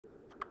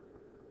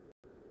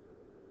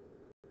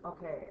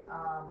Okay,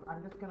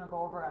 I'm just going to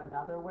go over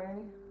another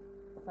way,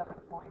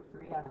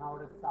 7.3, on how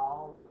to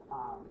solve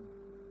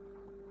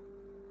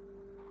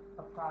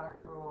a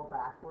product rule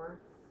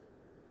backwards.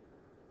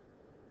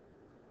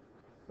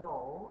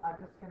 So I'm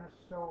just going to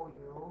show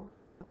you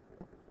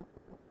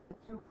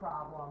two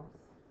problems,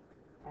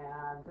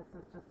 and this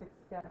is just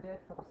extended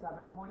from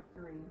 7.3.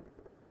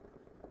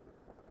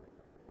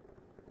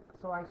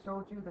 So I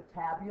showed you the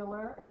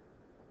tabular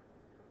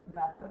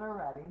method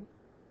already.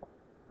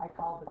 I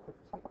called it the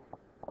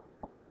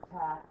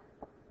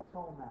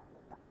tic-tac-toe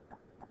method.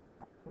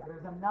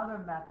 There's another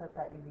method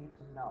that you need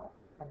to know,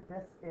 and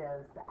this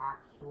is the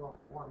actual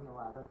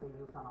formula that they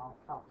use on all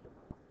calculus.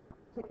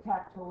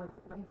 Tic-tac-toe is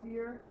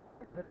easier,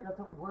 but it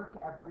doesn't work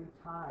every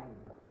time.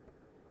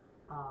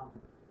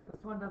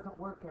 This one doesn't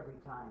work every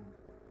time,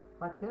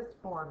 but this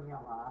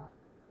formula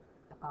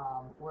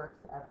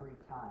works every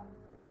time.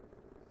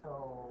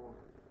 So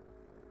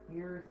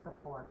here's the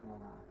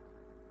formula.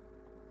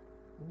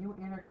 When you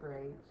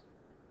integrate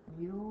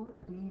u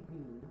dv,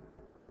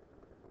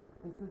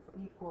 this is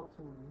equal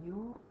to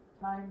u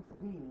times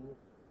v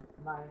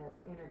minus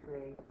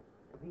integrate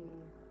v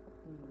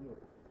du.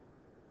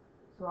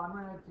 So I'm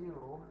going to do,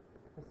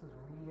 this is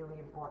really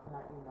important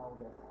that you know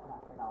this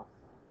method also.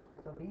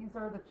 So these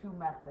are the two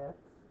methods.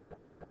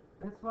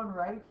 This one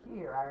right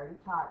here, I already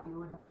taught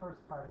you in the first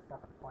part of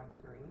 7.3.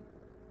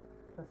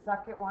 The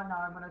second one,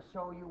 now I'm going to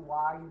show you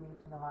why you need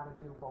to know how to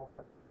do both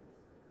of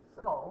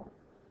these. So,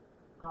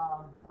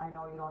 I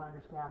know you don't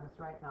understand this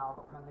right now,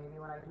 but maybe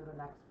when I do the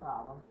next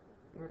problem,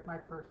 here's my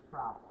first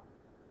problem.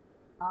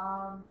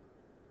 I'm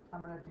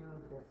going to do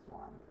this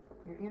one.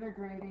 You're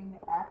integrating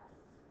x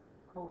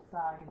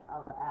cosine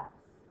of x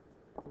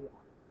dx.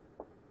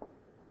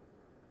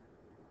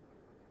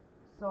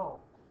 So,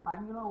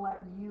 I'm going to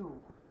let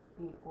u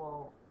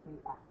equal the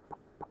x.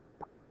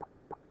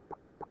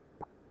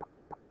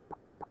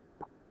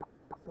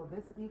 So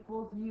this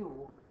equals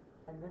u,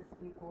 and this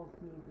equals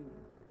dv.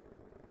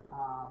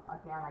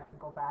 Again, I can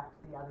go back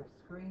to the other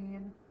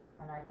screen,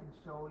 and I can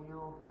show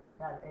you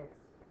that it's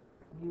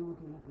u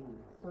dv.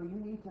 So you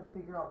need to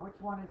figure out which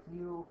one is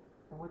u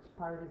and which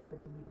part is the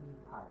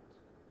dv part.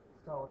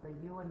 So the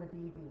u and the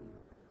dv.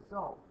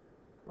 So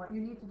what you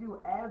need to do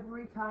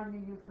every time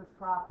you use this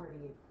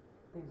property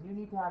is you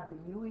need to have the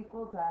u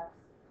equals x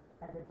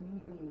and the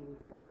dv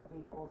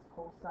equals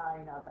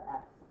cosine of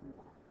x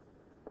dx.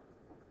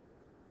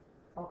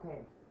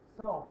 Okay,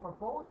 so for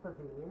both of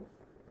these,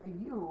 the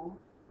u,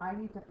 I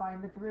need to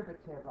find the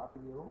derivative of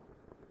u.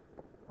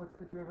 What's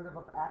the derivative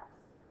of x?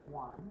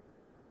 1.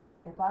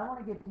 If I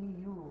want to get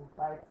du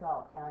by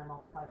itself, can I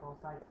multiply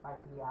both sides by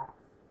dx,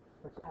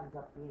 which ends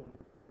up being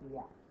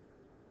dx?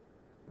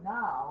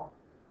 Now,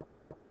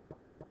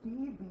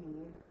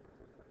 dv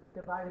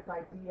divided by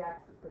dx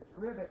is the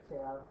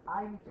derivative.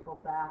 I need to go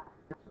back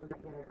to the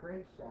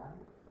integration.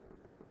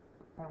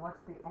 And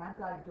what's the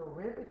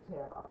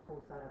antiderivative of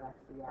cosine of x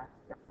dx?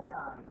 The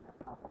sine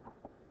of x.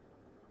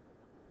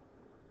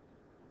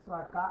 So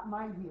I've got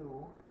my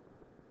u,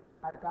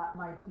 I've got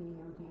my du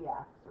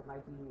dx, or my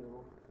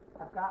du,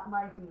 I've got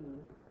my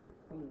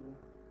dv,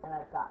 and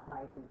I've got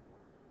my v.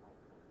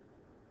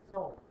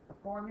 So the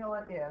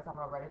formula is, I'm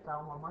going to write it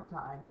down one more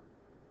time,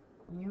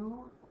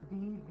 u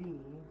dv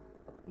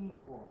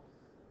equals,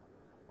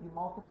 you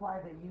multiply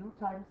the u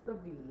times the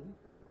v,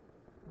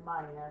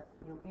 minus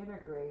you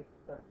integrate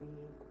the v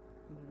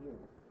du.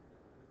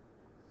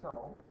 So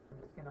I'm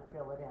just going to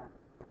fill it in.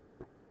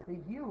 The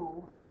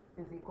u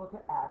is equal to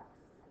x,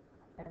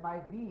 and my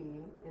v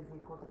is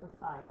equal to the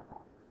sine of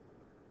x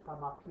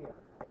from up here.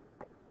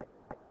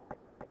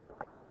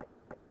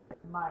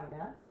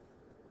 Minus,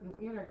 you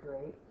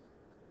integrate,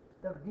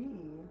 the v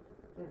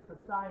is the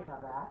sine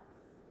of x,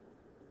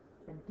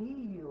 and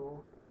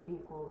du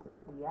equals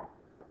dx.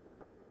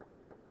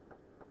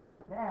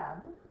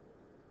 Then,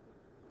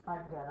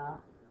 I'm going to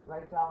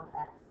write down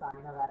x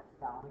sine of x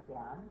down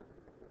again.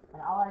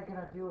 And all I'm going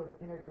to do is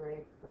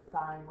integrate the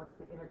sine. What's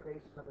the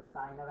integration of the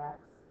sine of x?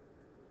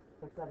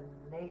 It's a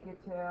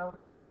negative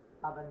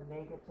of a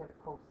negative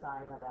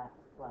cosine of x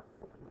plus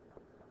c,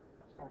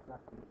 which ends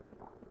up being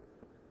 1.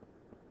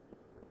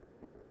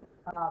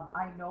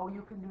 I know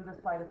you can do this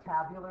by the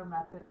tabular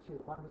method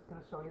too. I'm just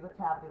going to show you the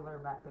tabular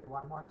method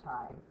one more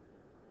time.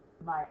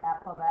 My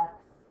f of x,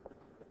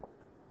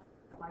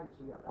 my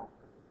g of x.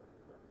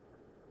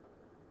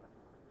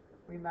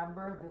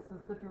 Remember, this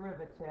is the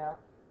derivative.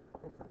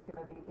 This is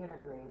going to be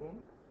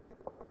integrating.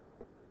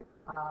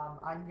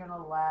 I'm going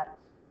to let,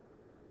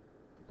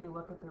 if you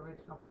look at the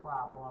original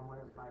problem,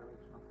 where's my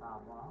original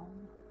problem?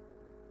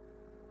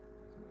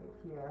 Right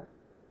here.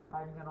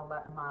 I'm going to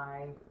let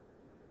my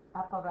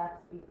f of x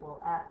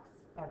equal x,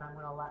 and I'm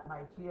going to let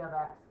my g of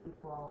x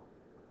equal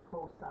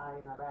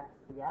cosine of x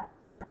dx.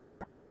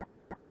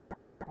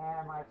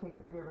 And when I take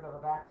the derivative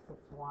of x,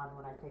 it's 1.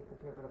 When I take the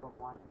derivative of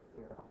 1,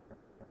 it's 0.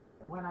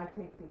 When I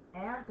take the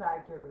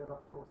antiderivative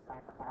of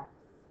cosine of x,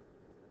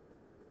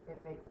 it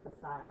makes the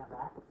sine of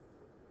x.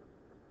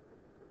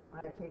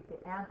 When I take the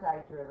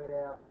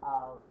antiderivative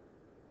of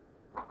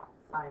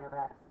sine of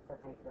x, it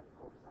makes it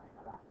cosine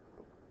of x.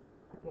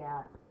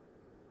 Again,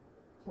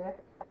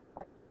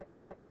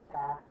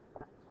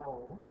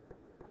 tic-tac-toe.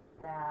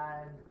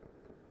 And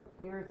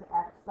here's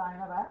x sine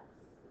of x.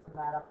 Isn't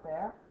that up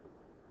there?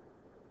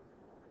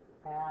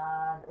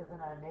 And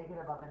isn't a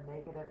negative of a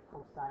negative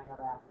cosine of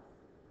x,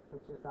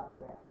 which is up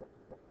there.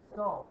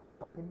 So,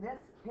 in this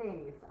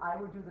case, I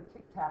would do the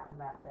tic-tac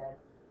method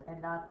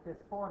and not this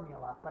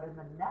formula. But in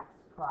the next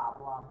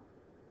problem,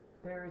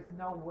 there is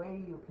no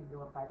way you can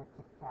do it by the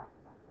tic-tac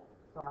method.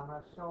 So I'm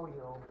going to show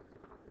you.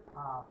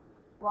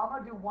 Well, I'm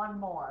going to do one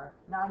more,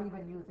 not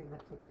even using the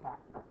tic-tac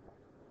method.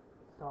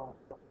 So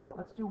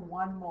let's do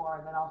one more,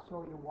 and then I'll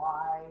show you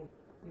why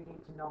you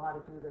need to know how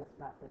to do this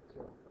method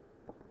too.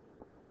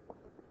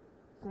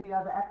 So you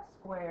have x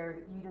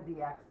squared e to the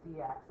x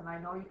dx. And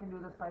I know you can do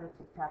this by the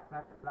tic-tac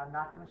method, but I'm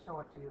not going to show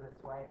it to you this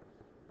way.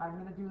 I'm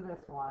going to do this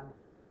one.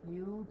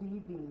 U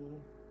dv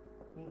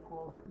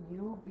equals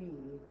ub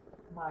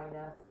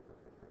minus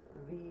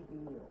v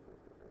du.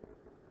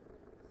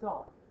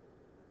 So,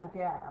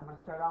 again, I'm going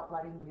to start out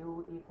letting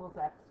u equals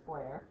x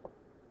squared.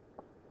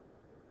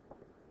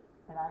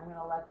 And I'm going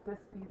to let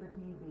this be the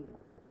dv,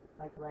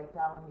 like right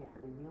down here,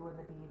 the u and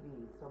the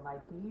dv. So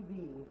my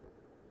dv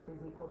is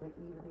equal to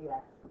e to the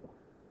x dx.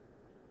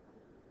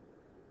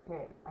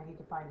 Okay, I need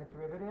to find the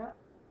derivative,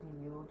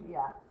 du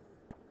dx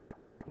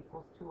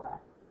equals 2x.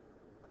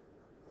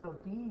 So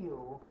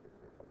du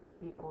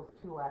equals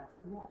 2x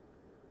dx.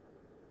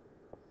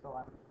 So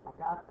I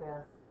got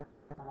this,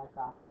 and I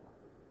got this.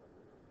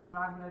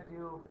 Now I'm going to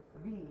do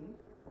v.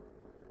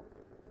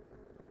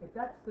 If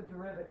that's the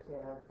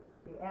derivative,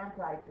 the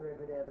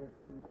antiderivative is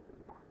e to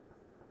the x.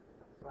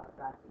 So I've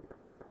got this.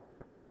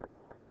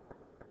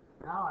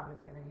 Now I'm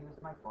just going to use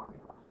my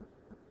formula.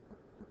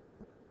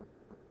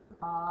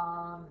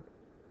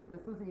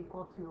 This is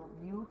equal to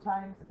u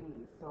times v.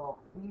 So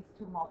these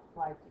two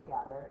multiplied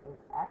together is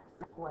x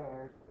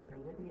squared e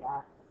to the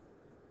x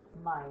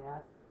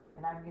minus,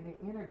 and I'm going to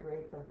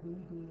integrate the v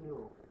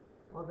du.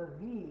 Well, the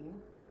v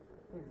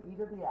is e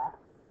to the x,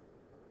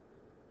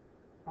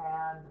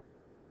 and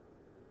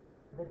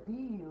the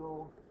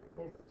du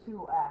is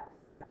 2x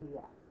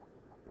dx.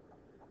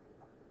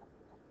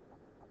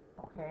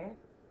 Okay?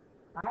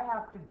 I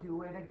have to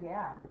do it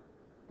again,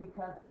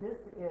 because this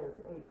is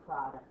a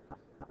product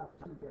of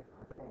two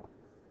different things.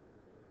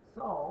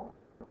 So,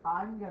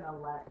 I'm going to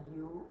let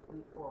u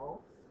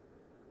equals,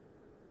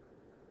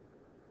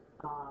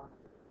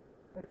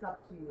 it's up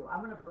to you. I'm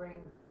going to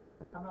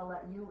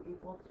let u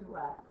equal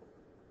 2x.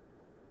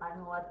 I'm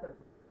going to let the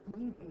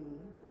dv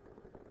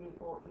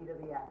equal e to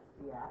the x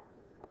dx.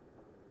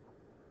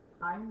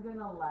 I'm going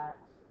to let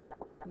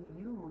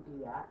du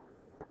dx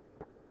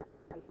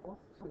equals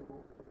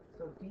 2.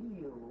 So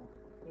du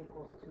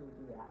equals 2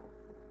 dx.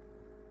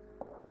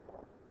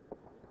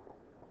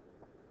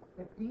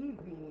 If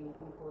dv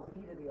equals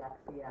e to the x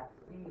dx,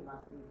 v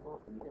must equal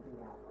e to the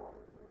x.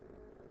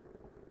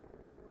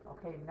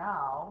 Okay,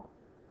 now,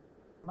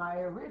 my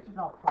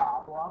original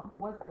problem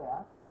was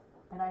this,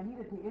 and I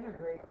needed to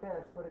integrate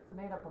this, but it's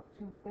made up of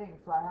two things,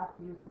 so I have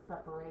to use the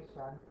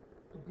separation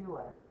to do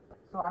it.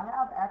 So I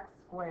have x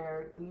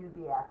squared e to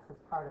the x as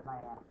part of my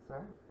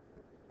answer.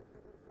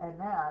 And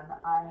then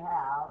I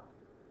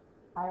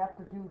have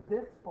to do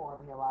this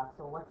formula.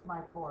 So what's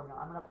my formula?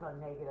 I'm going to put a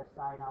negative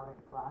sign out in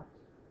front.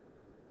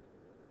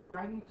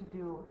 I need to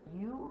do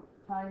u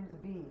times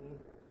v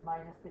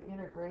minus the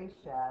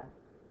integration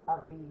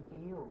of v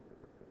du.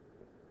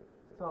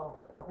 So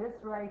this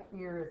right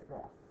here is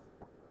this.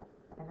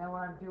 And then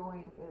what I'm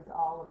doing is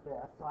all of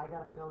this. So I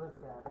got to fill this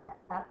in.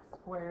 X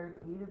squared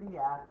e to the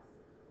x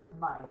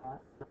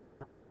minus.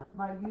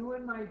 My u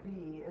and my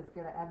v is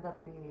going to end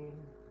up being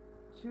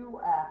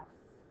 2x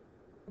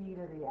e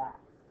to the x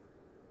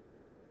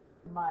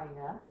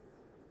minus,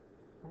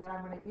 and then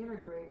I'm going to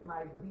integrate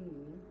my v.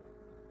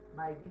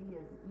 My v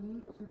is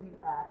e to the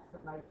x,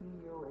 but my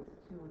du is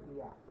 2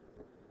 dx.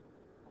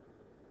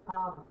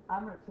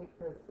 I'm going to take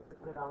this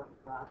bit out in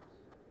front.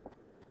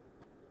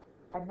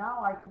 And now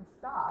I can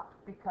stop,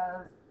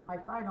 because my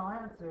final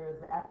answer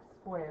is x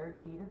squared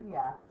e to the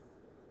x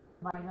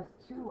minus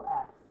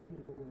 2x e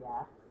to the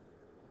x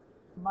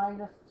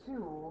minus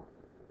 2.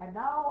 And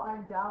now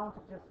I'm down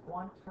to just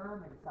one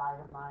term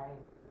inside of my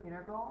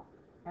integral,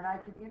 and I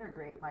can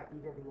integrate my e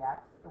to the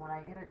x. And when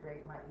I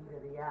integrate my e to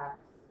the x,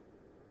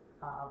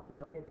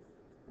 it's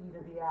e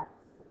to the x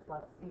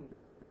plus c.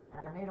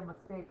 And I made a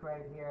mistake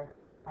right here.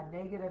 A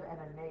negative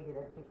and a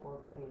negative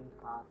equals a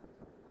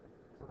positive.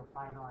 So the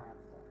final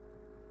answer.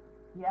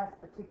 Yes,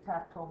 the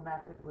tic-tac-toe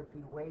method would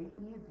be way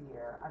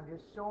easier. I'm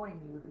just showing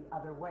you the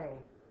other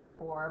way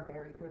for a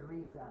very good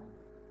reason.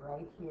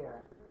 Right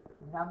here.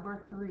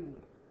 Number 3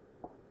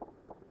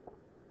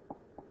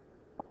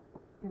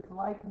 is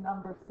like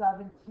number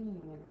 17,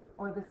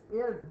 or this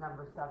is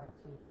number 17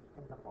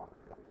 in the book.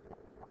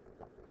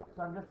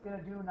 So I'm just going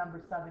to do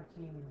number 17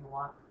 and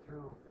walk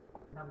through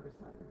number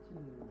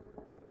 17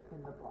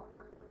 in the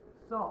book.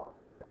 So,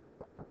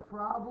 the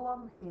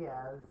problem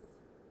is,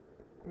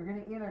 you're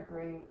going to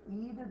integrate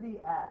e to the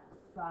x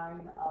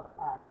sine of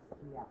x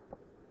dx.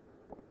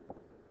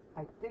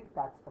 I think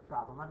that's the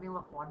problem. Let me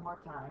look one more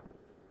time.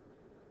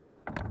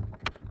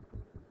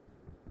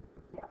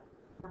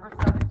 Number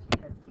 17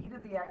 is e to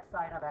the x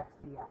sine of x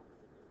dx.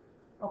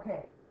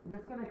 Okay, I'm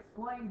just going to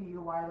explain to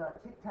you why the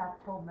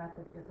tic-tac-toe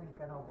method isn't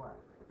going to work.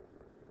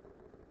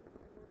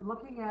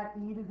 Looking at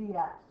e to the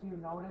x, you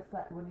notice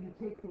that when you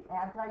take the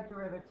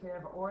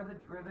antiderivative or the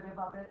derivative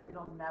of it,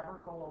 it'll never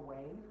go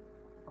away.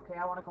 Okay,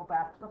 I want to go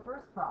back to the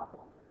first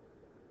problem.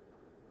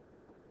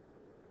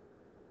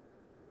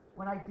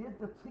 When I did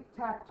the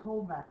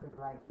tic-tac-toe method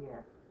right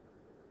here,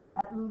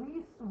 at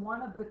least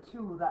one of the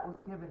two that was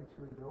given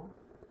to you,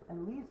 at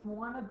least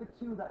one of the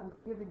two that was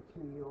given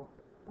to you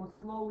will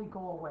slowly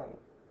go away.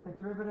 The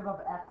derivative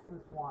of x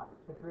is 1.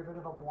 The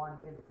derivative of 1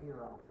 is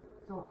 0.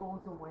 So it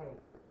goes away.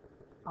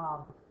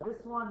 This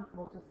one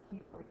will just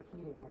keep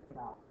repeating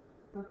itself.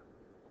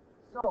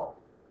 So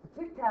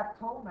the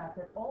tic-tac-toe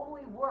method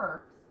only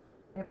works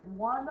if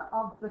one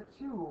of the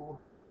two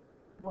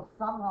will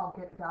somehow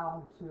get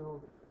down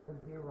to the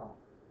 0.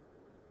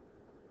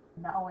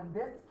 Now in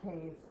this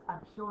case,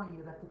 I'm showing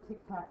you that the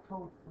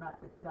tic-tac-toe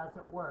method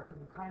doesn't work, and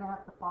you kind of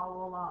have to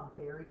follow along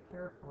very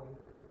carefully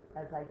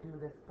as I do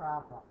this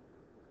problem.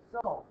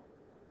 So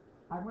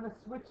I'm going to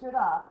switch it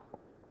up,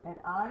 and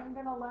I'm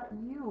going to let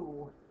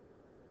u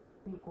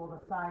equal the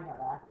sine of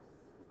x,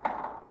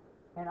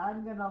 and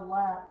I'm going to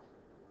let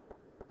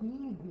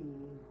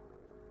dv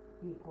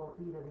equal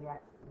e to the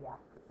x dx.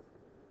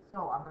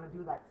 So I'm going to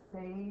do that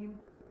same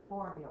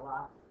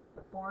formula.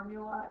 The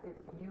formula is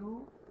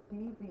u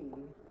dv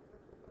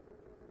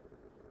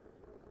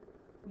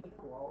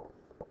equals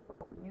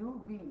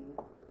uv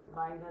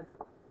minus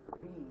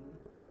v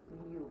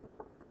du.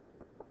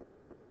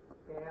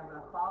 Okay, I'm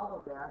going to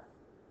follow this,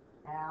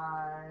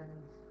 and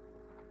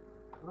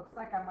it looks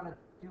like I'm going to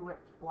do it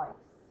twice.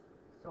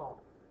 So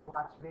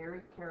watch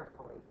very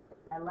carefully.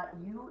 I let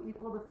u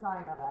equal the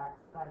sine of x,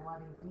 I'm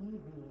letting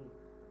dv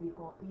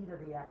equal e to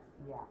the x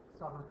dx.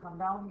 So I'm going to come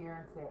down here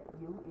and say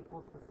u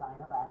equals the sine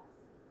of x.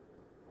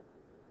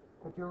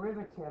 The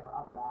derivative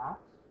of that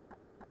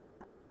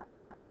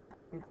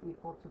is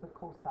equal to the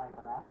cosine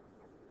of x.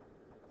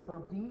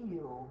 So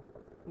du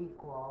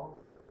equals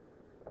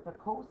the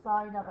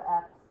cosine of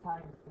x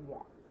times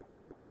dx.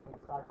 Okay,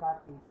 so I've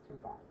got these two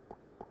back.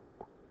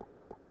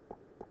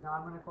 Now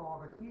I'm going to go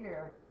over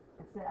here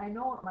and say, I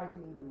know what my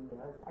dv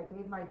is. I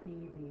gave my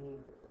dv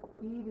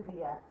e to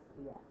the x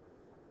dx.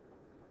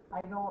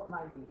 I know what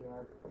my v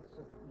is. It's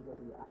just e to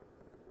the x.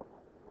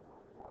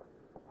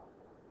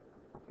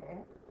 Okay?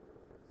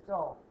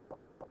 So,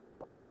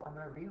 I'm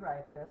going to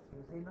rewrite this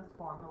using this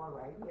formula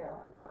right here.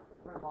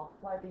 We're going to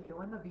multiply the u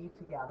and the v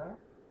together.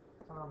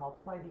 So I'm going to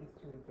multiply these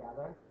two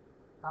together,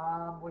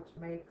 which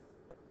makes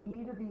e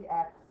to the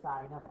x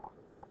sine of x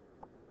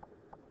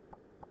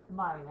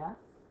minus,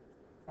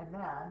 and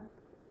then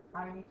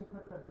I need to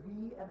put the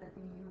v and the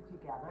du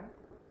together,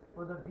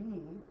 where the v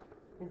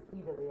is e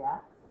to the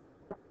x,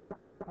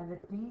 and the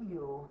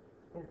du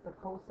is the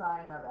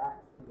cosine of x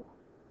dx.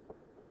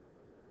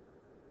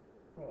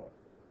 Okay,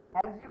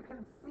 as you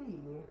can see,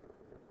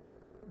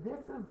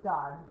 this is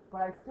done,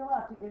 but I still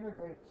have to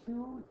integrate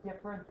two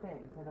different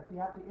things, and if you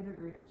have to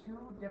integrate two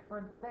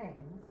different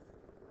things,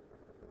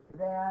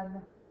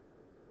 then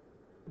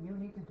you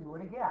need to do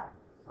it again.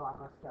 So I'm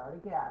going to start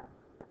again.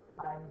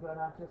 I'm going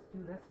to just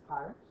do this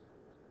part.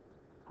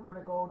 I'm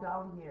going to go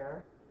down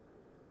here,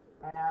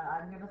 and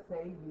I'm going to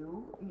say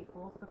u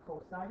equals the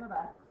cosine of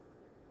x.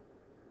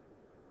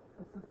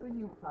 This is the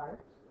u part.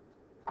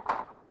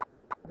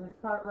 This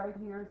part right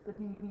here is the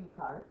dv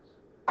part.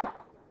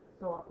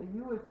 So if the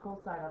u is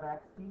cosine of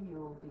x,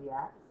 du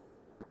dx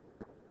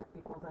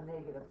equals a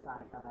negative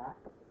sine of x.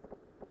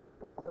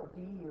 So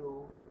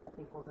du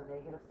equals a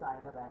negative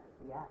sine of x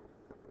dx.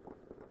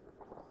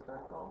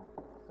 Circle,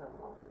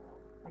 circle.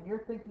 And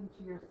you're thinking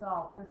to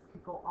yourself, this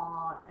could go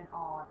on and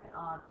on and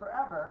on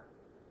forever.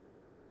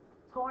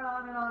 It's going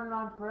on and on and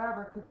on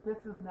forever because this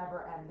is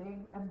never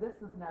ending and this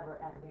is never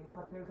ending.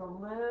 But there's a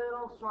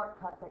little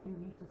shortcut that you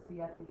need to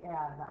see at the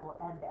end that will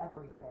end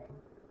everything.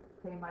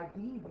 Okay, my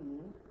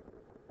dv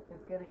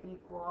is going to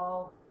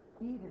equal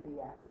e to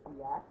the x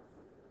dx.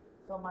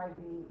 So my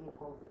v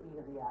equals e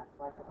to the x,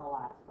 like in the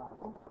last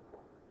problem.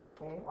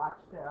 Okay, watch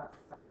this.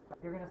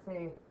 You're going to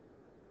say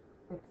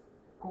it's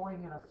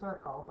going in a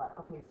circle, but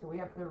okay, so we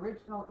have the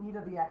original e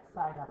to the x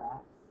sine of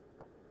x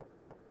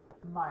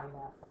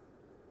minus.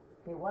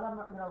 Okay, what I'm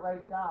going to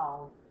write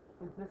down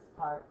is this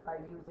part by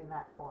using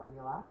that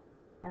formula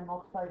and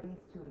multiply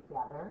these two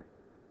together.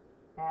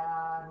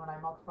 And when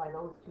I multiply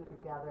those two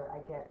together,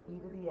 I get e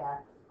to the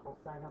x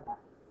cosine of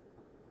x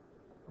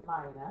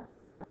minus,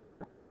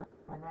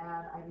 and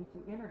then I need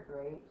to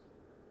integrate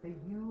the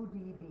u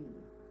dv.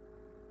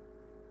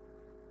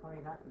 I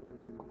mean, not the u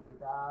dv,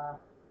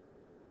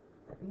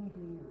 the v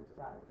du,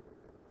 sorry.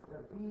 The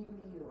v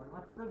du, and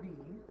what's the v?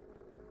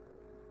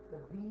 The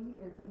v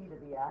is e to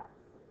the x,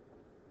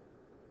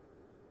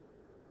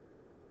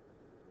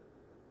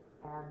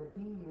 and the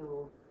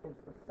du is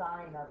the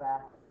sine of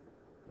x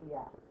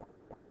dx.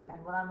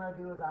 And what I'm going to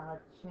do is I'm going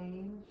to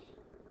change,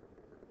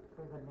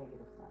 there's a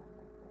negative sign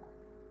right there.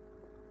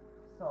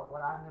 So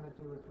what I'm going to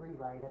do is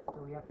rewrite it.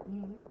 So we have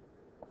e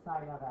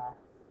sine of x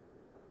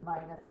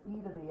minus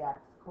e to the x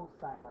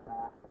cosine of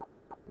x.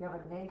 You have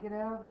a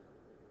negative,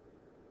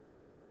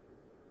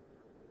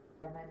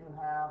 and then you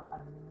have a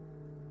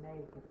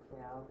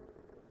negative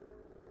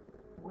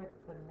with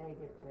the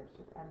negative,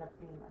 should end up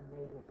being a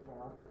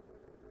negative,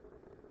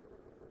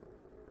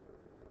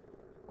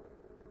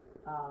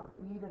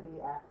 e to the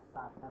x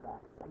sine of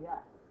x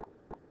dx.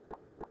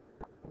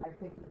 And you're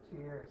thinking to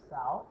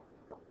yourself,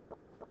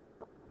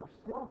 we've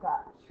still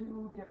got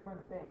two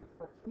different things,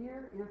 but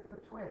here is the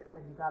twist,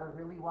 and you got to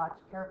really watch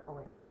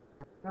carefully.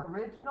 The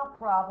original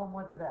problem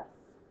was this.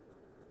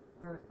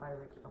 Here's my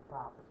original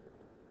problem.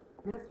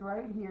 This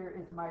right here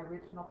is my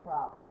original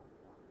problem.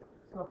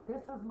 So if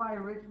this is my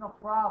original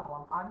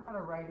problem, I'm going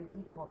to write it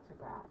equal to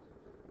that.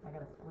 I'm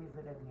going to squeeze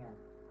it in here.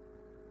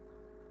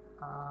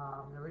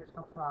 The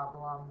original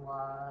problem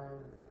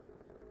was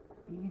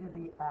e to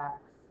the x,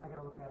 I got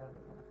to look at it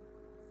again,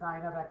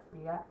 sine of x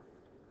dx.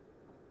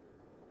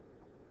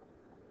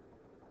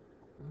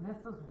 And this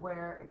is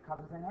where it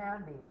comes in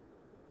handy.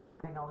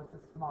 I know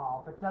this is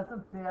small, but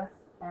doesn't this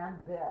and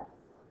this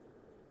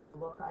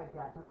look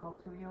identical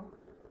to you?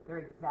 They're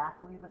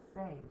exactly the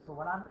same. So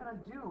what I'm going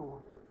to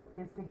do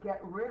is to get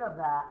rid of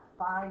that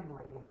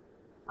finally.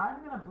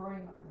 I'm going to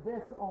bring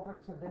this over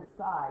to this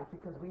side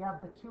because we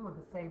have the two of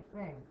the same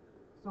thing.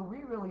 So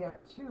we really have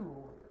 2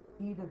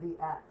 e to the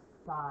x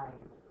sine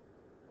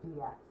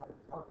dx,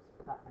 oops,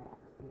 not my x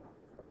dx,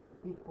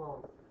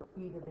 equals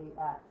e to the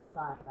x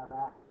sine of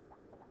x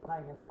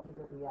minus e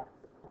to the x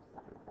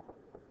cosine of x.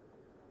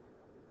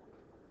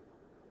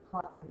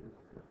 Plus c,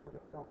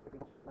 don't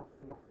forget plus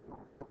c.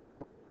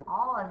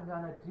 All I'm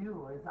going to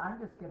do is I'm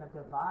just going to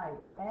divide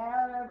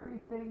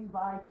everything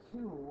by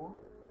 2,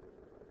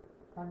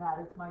 and that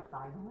is my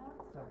final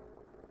answer.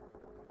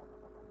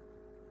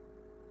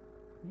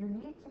 You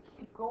need to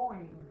keep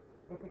going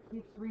if it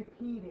keeps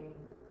repeating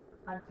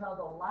until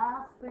the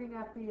last thing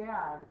at the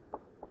end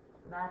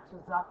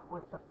matches up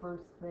with the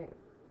first thing.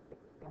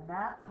 And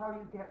that's how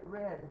you get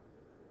rid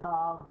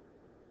of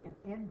an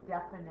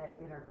indefinite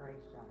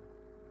integration.